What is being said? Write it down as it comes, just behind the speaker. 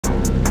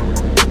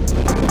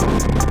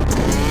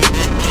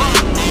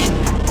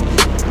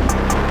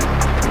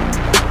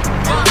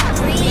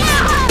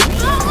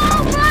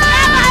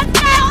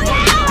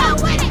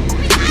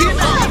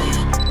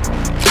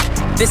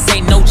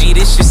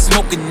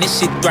smoking, this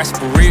shit thrash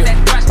for real.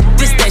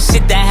 This that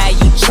shit that had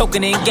you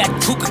choking and got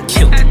Tuka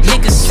killed.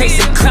 Niggas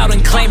chasing clout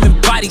and claiming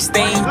bodies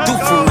they ain't do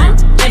for real.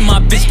 And my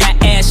bitch got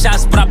ass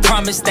shots, but I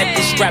promise that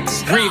this strap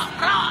is real.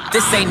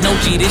 This ain't no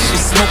G, this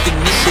shit smoking,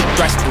 this shit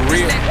thrash for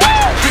real.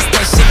 This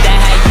that shit that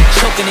had you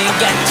choking and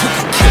got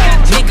Tuka killed.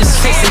 Niggas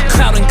chasing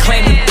clout and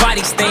claiming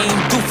bodies they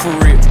ain't do for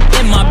real.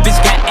 And my bitch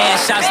got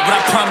ass shots, but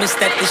I promise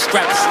that this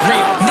strap is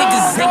real.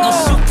 Niggas ain't gon'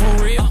 shoot for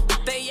real.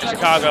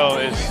 Chicago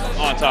is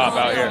on top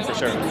out here for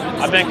sure.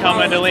 I've been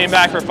coming to Lean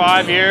Back for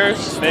 5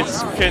 years.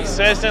 It's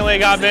consistently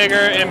got bigger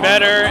and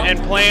better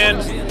and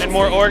planned and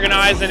more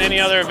organized than any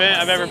other event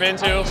I've ever been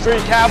to.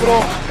 Street Capital,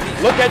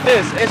 look at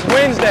this. It's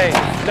Wednesday.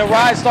 The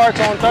ride starts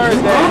on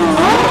Thursday.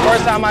 The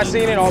first time I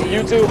seen it on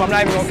YouTube, I'm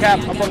not even gonna cap,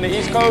 I'm from the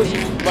East Coast,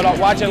 but I'm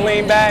watching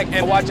Lean Back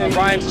and watching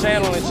Brian's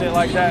channel and shit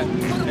like that.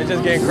 It's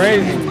just getting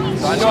crazy.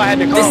 So I know I had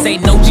to come. This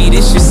ain't no G,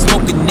 this shit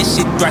smoking, this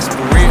shit thrash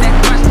for real.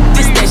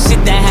 This that shit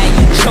that had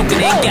you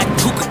choking and got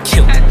Tuka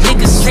killed.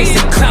 Niggas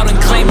chasing clout and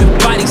claiming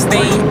bodies they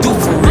ain't do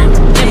for real.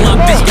 And my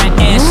bitch got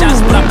ass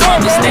shots, but I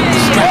promise that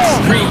this strap is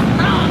real.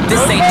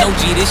 This ain't no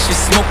G, this shit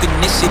smoking,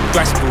 this shit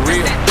thrash for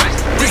real.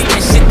 This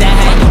that shit that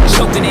had you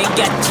choking and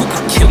got Tuka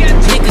killed.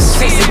 Niggas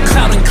chasing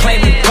clout and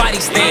claiming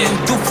bodies they ain't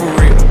do for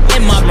real.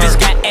 And my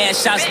bitch got ass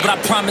shots, but I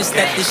promise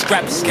that this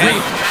strap is real.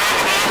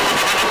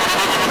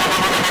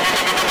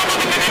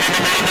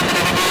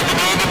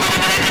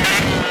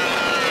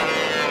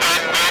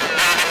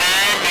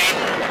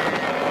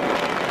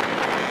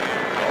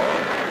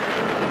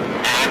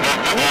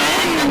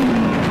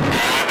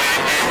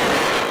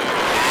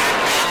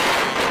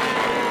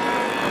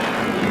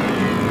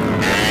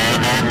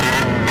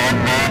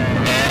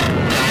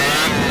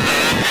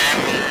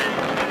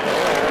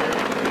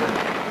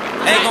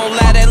 Ain't gon'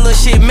 lie, that little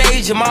shit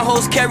major. My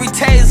hoes carry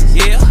tasers.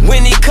 Yeah.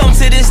 When it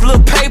comes to this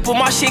little paper,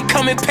 my shit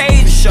come in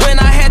pages. Sure. When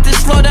I had to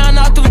slow down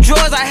all through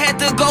drawers, I had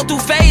to go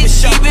through phases.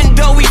 Sure. Even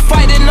though we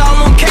fighting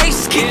all on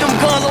cases, keep them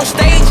guns on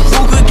stages.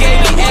 Luga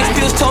gave me X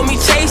pills, told me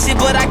chase it,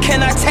 but I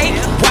cannot take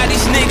it. Why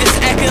these niggas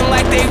acting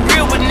like they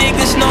real, but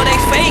niggas know they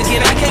fake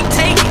it? I can't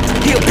take it.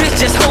 He a bitch,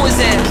 just hoe his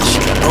ass.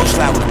 Don't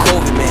slide with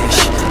COVID, man.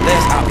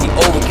 Last I be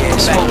over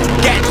gas.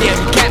 Goddamn,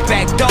 cat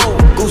back door.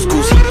 Goose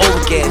goose, he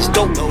over gas.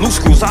 Dope, loose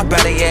screws, I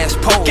bet they ass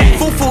pole.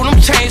 Foo foo, them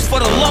chains for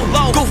the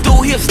low. Goof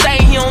dude, he'll stay,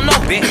 he don't know.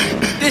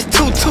 This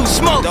too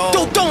smoke.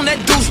 Don't that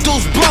deuce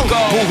blow.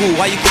 Boo hoo,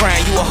 why you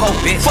crying? You a hoe,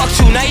 bitch. Fuck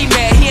you, now you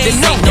mad, he ain't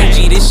know. This ain't no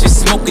G, this shit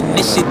smoking,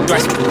 this shit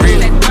thrash for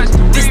real.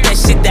 This that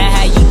shit that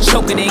had you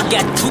choking and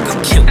got Tuka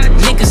killed.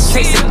 Niggas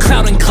chasing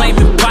clout and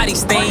claiming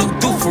bodies they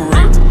ain't do for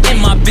real. And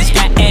my bitch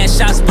got ass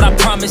shots, but I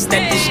promise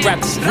that this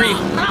strap is real.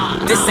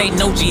 This ain't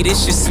no G,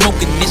 this shit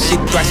smoking, this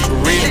shit thrash for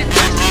real.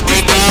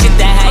 This that shit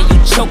that had you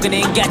choking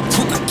and got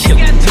Tuka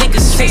killed.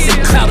 Niggas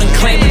chasing clout and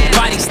claiming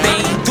bodies they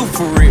ain't do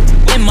for real.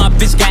 And my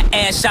bitch got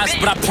ass shots,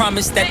 but I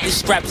promise that this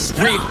strap is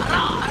real.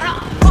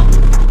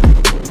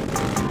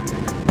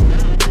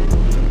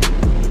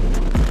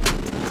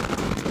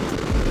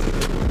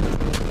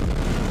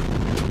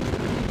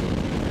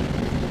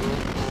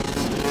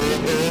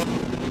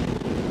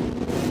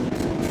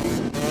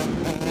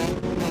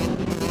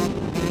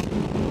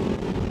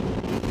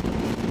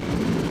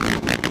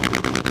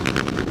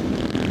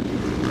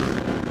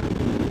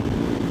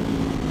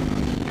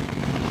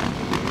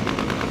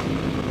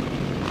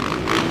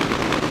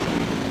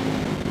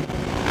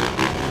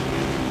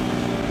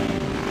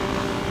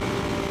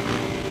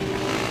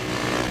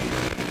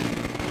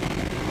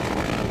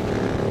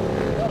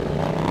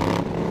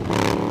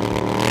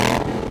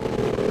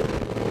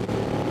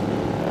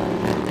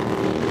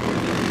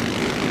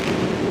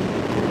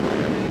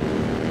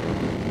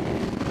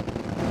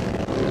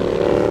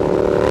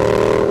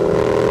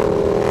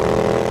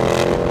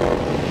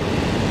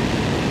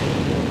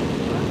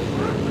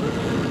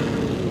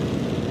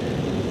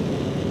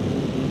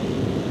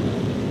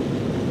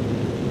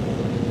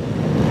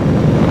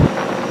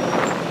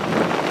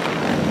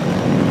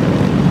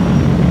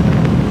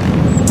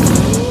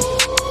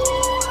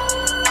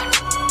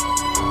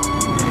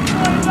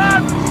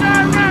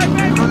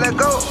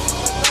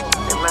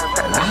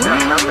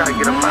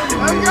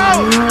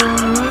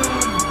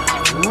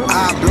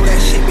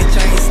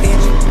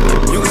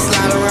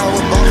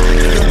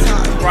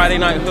 Friday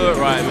night hood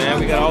ride, man.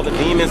 We got all the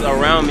demons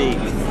around me.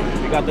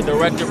 We got the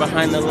director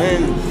behind the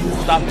lens.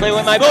 Stop playing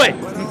with my boy.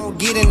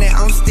 Get in there,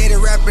 I'm steady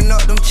wrapping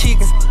up them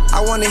chickens.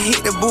 I wanna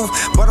hit the booth,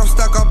 but I'm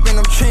stuck up in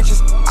them trenches.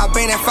 I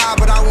been at 5,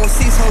 but I want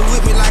 6 hoes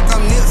with me like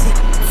I'm Nipsey.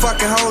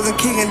 Fucking hoes and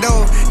kicking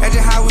doors, that's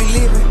just how we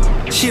living.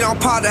 She don't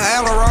pop the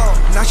Adderall,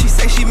 now she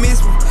say she miss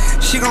me.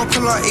 She gon'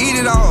 pull up, eat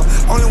it all,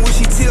 only when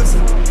she tips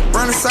it.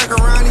 Run a circle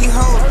around these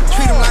hoes,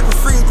 treat them like a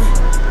frisbee.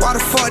 Why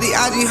the fuck these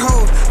IG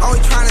hoes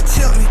always trying to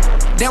tilt me?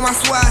 Damn, I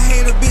swear I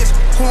hate a bitch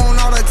who want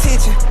all the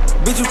attention.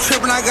 Bitch, you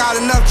trippin', I got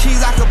enough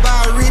cheese, I could buy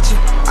a Richie.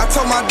 I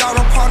told my dog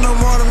don't pop no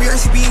more, them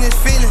years he be in his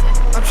feelings.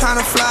 I'm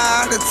tryna fly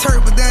out the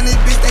turf, but then this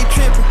bitch, they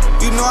trippin'.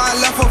 You know I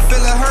left her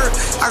feeling hurt,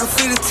 I can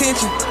feel the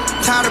tension.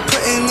 Tired of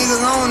putting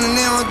niggas on and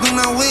they don't do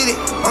nothing with it.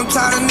 I'm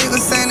tired of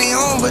niggas saying they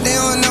own, but they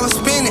don't never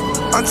spend it.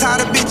 I'm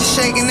tired of bitches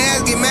shaking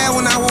ass, get mad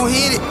when I won't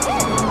hit it.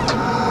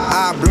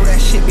 I blew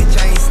that shit, bitch,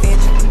 I ain't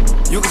stingy.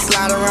 You can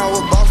slide around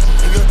with boss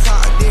if your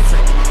talk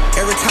different.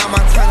 Every time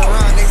I turn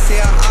around, they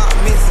say I'm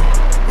missing.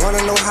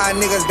 Wanna know how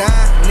niggas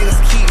dying?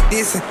 Niggas keep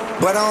dissing.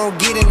 But I don't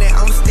get in that,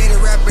 I'm steady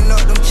wrapping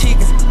up them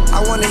chickens.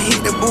 I wanna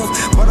hit the booth,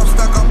 but I'm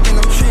stuck up in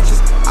them trenches.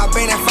 I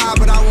been at 5,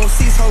 but I won't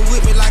cease her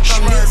with me like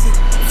I'm Nipsey.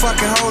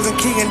 Fucking hoes and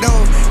kicking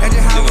doors, that's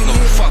just how we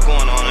live. Fuck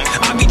going on,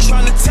 I be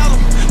trying to tell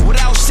them,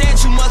 without saying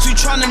too much, we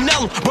trying to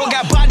nail them. Bro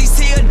got bodies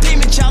here, a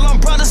demon, child, I'm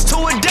brothers to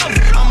a devil.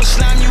 I'ma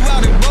slime you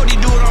out, and Brody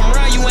do it, I'm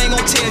around, you ain't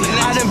gon' tell you.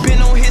 I done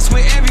been on hits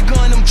with every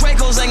gun, them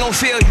Dracos ain't gon'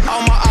 feel you.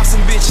 All my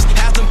awesome bitches,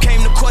 half them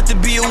came to court to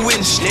be a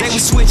witness. They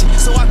was switching,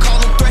 so I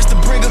call them threats to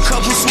bring a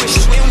couple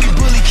switches. And we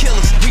bully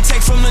killers, we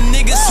take from the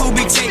niggas who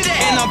be taking.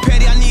 And I'm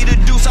petty, I need a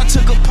deuce, I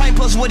took a pint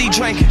plus what he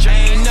drinking.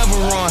 I ain't never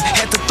run,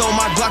 had to throw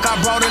my Glock, I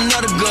brought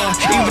another gun.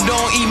 Even though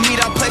I don't eat meat,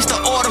 I placed the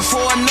order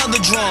for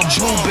another drum.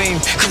 Blue beam,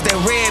 cause that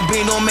red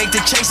beam don't make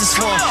the chases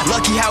fun.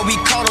 Lucky how we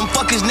call them,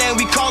 fuck his name,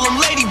 we call him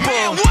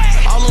Ladybug.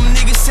 All them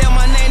niggas say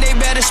my name, they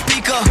better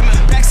speak up.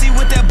 Backseat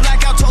with that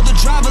blackout, told the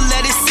driver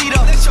let it seat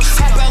up.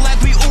 Hop out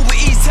like we Uber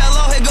Eats,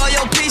 hello, here go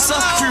your pizza.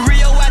 Free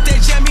Rio at that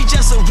jam, he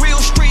just a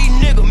real street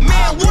nigga.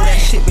 Man, what?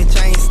 That shit, bitch,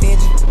 I ain't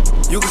stingy.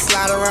 You can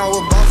slide around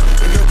with boss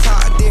if your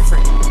talk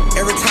different.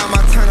 Every time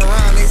I turn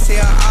around, they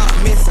say I'm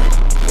missing.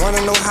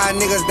 Wanna know how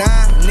niggas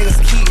dying? Niggas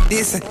keep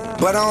dissing.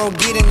 But I don't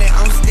get in that,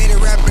 I'm steady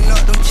wrapping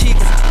up them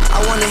chickens. I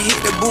wanna hit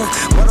the booth,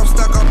 but I'm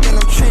stuck up in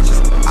them trenches.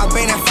 I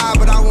been at 5,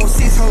 but I won't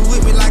cease her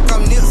with me like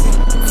I'm Nipsey.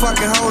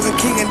 Fucking hoes and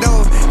kicking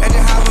doors, that's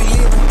just how we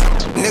live.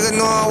 Niggas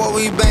knowing what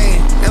we bang,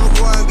 never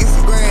go out and get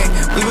some grand.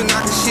 We been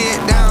knocking shit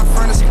down,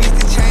 front of squeeze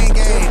the chain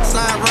gang.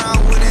 Slide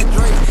around with that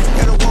Drake,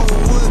 yeah, the one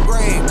with wood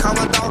grain. Call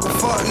my dog a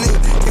fuck nigga,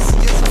 this is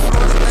just a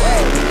Florida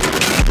thing.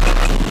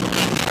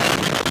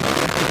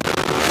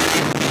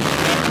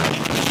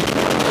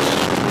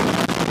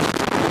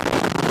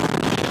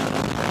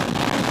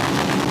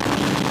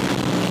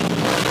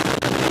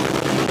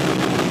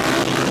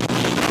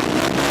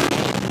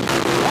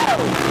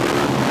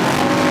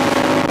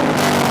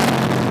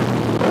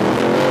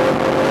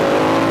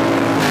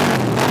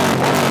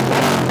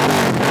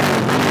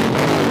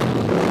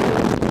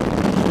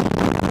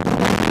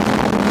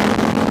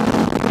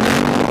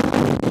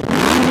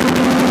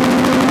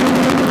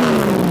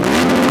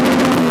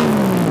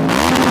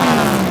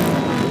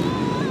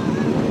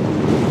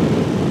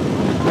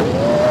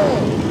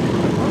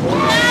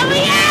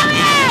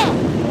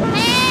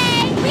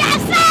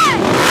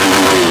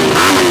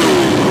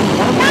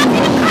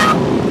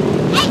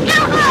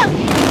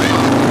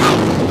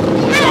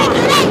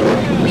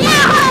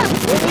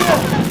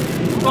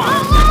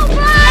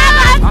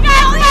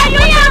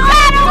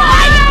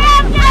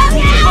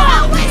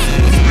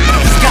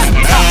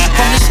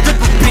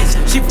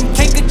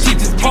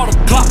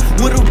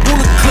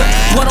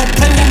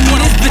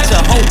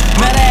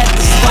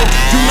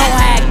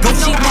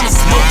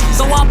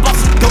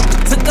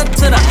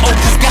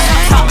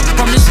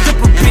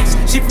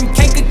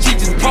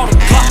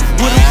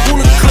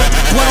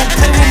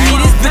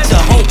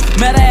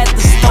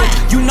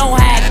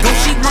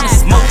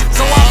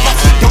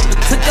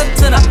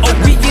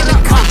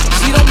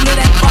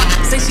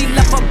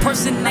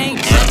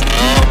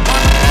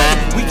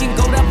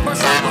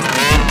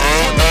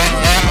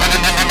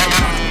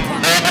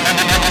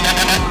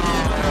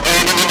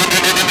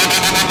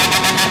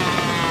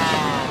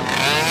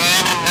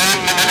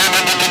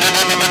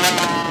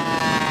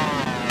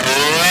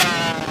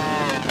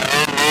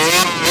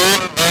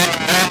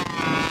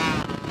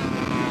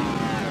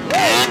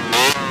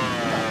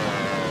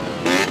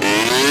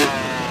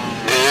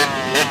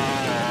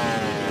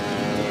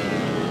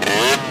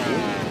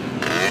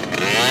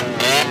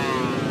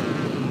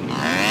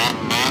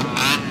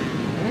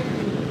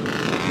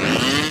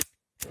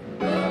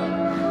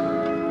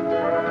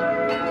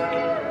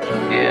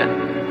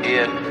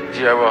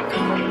 G-Ro.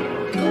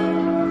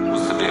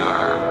 What's the deal,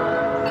 Herb?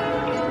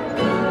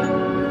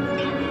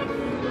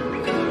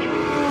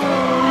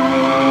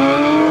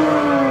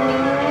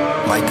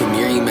 Like a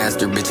Miri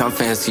master, bitch, I'm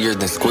fancier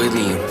than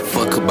Squilliam.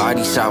 Fuck a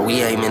body shot,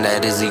 we aiming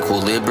at his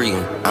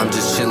equilibrium. I'm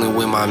just chilling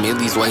with my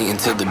millies, waiting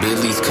till the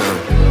billies come.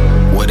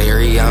 What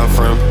area I'm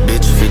from?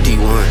 Bitch, 51.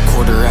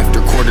 Quarter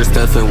after quarter,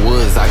 stuffing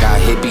woods, I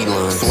got hippie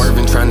lungs.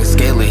 Swerving, trying to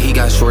scale it, he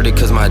got shorted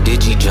cause my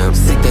digi jumped.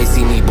 Sick, they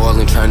see me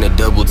ballin', trying to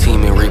double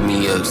team and rip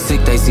me up.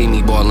 Sick, they see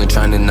me ballin',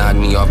 trying to knock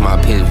me off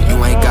my pivot.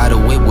 You ain't got a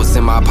whip, what's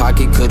in my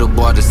pocket, could've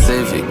bought a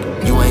Civic.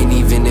 You ain't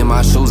even in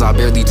my shoes, I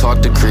barely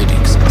talk to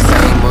critics.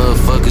 Same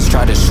motherfuckers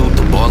try to shoot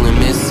the ball and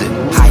miss it.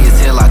 High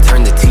as hell, I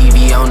turn the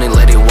TV on and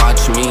let it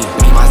watch me.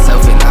 Me,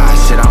 myself, and I,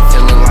 shit, I'm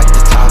feeling like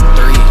the top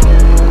 3.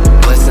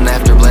 Blessing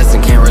after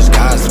blessing, can't rush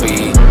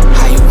Godspeed.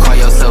 How you call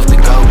yourself the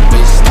GOAT,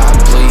 bitch, stop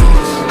please.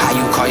 How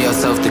you call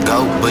yourself the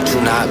GOAT, but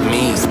you not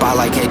me. Spot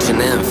like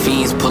H&M,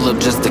 fiends, pull up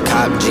just to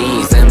cop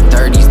jeans.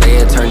 M30s, they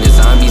had turned to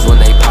zombies when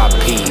they pop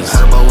peas.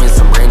 Herbo in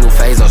some brand new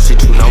phase, oh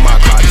shit, you know my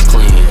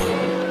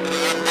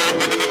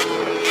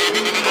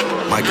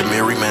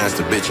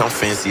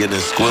fancier than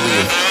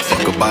squillion.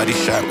 Fuck a body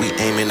shot, we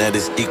aiming at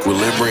its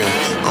equilibrium.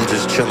 I'm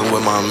just chilling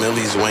with my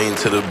millies, waiting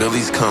till the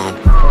billies come.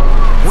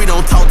 We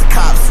don't talk to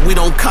cops, we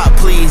don't cop,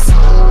 please.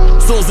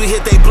 Soon as we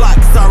hit they block,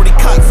 it's already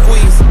cock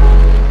squeeze.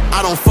 I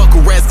don't fuck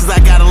with rats cause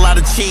I got a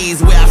lot of cheese.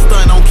 Where I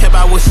stun, don't care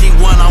about what she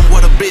want, I'm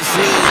what a bitch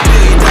needs. $1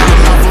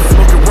 billion mouth, I'm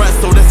smoking rust,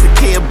 so that's a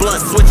kid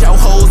blunt. Switch out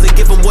hoes and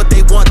give them what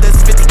they want,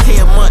 that's 50K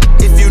a month.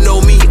 If you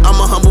know me,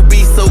 I'm a humble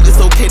beast, so it's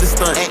okay to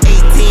stunt. At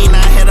 18,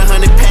 I had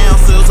 100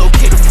 pounds, so it's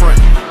okay to front.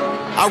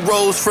 I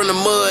rose from the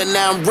mud,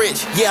 now I'm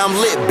rich. Yeah, I'm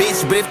lit,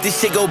 bitch, but if this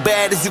shit go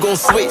bad, is you gon'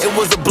 switch? It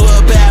was a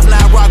bloodbath, now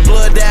I rock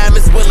blood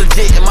diamonds, well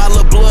legit. And my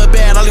little blood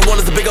bad, all he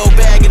want is a big old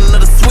bag and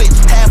another switch.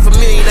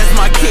 $500,000, that's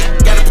my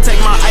kit. Gotta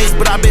protect my ice,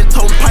 but I've been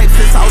toting pipes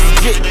since I was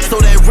legit. So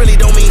that really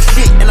don't mean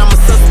shit, and I'm a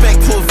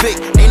suspect to evict.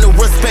 Ain't no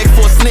respect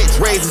for a snitch.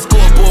 Raise the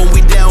scoreboard,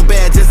 we down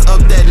bad, just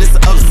up that, and it's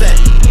an upset.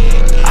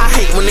 I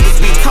hate when niggas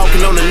be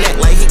talking on the neck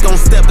like he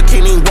gon' step, but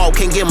can't even walk,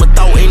 can't give him a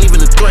thought, ain't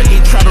even a threat. He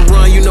try to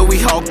run, you know we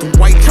hawked him.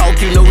 White chalk,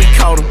 you know we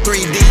caught him.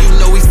 3D, you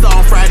know we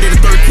saw him. Friday the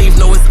 13th,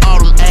 know it's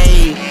autumn,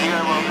 ayy.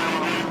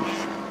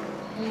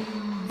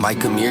 My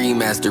Kamiri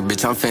master,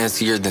 bitch, I'm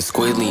fancier than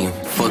squillion.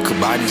 Fuck a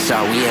body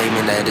shot, we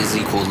aiming at his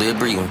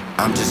equilibrium.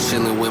 I'm just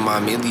chilling with my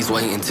millies,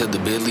 waiting till the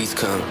billies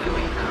come.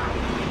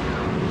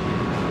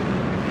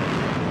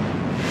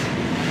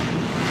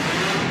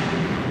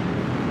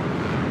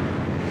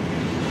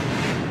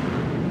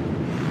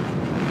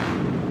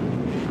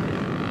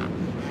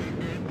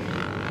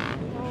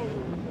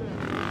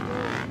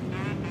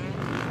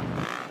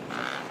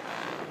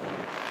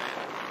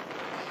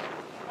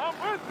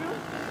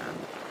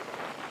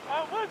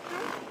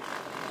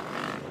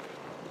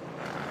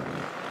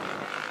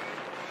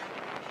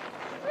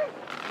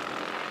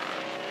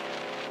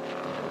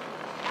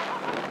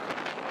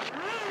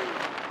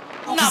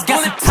 Just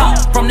got some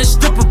top from the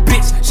stripper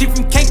bitch. She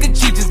from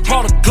Kankakee, just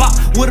brought a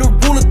Glock with a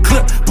ruler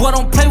clip. Boy,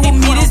 don't play with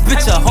me, this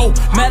bitch a hoe.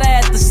 Met her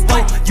at the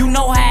store, you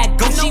know how it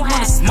go. She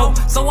wanna smoke,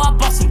 so I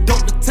bought some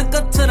dope and took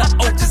her to the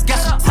O. Just got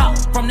some top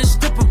from the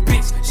stripper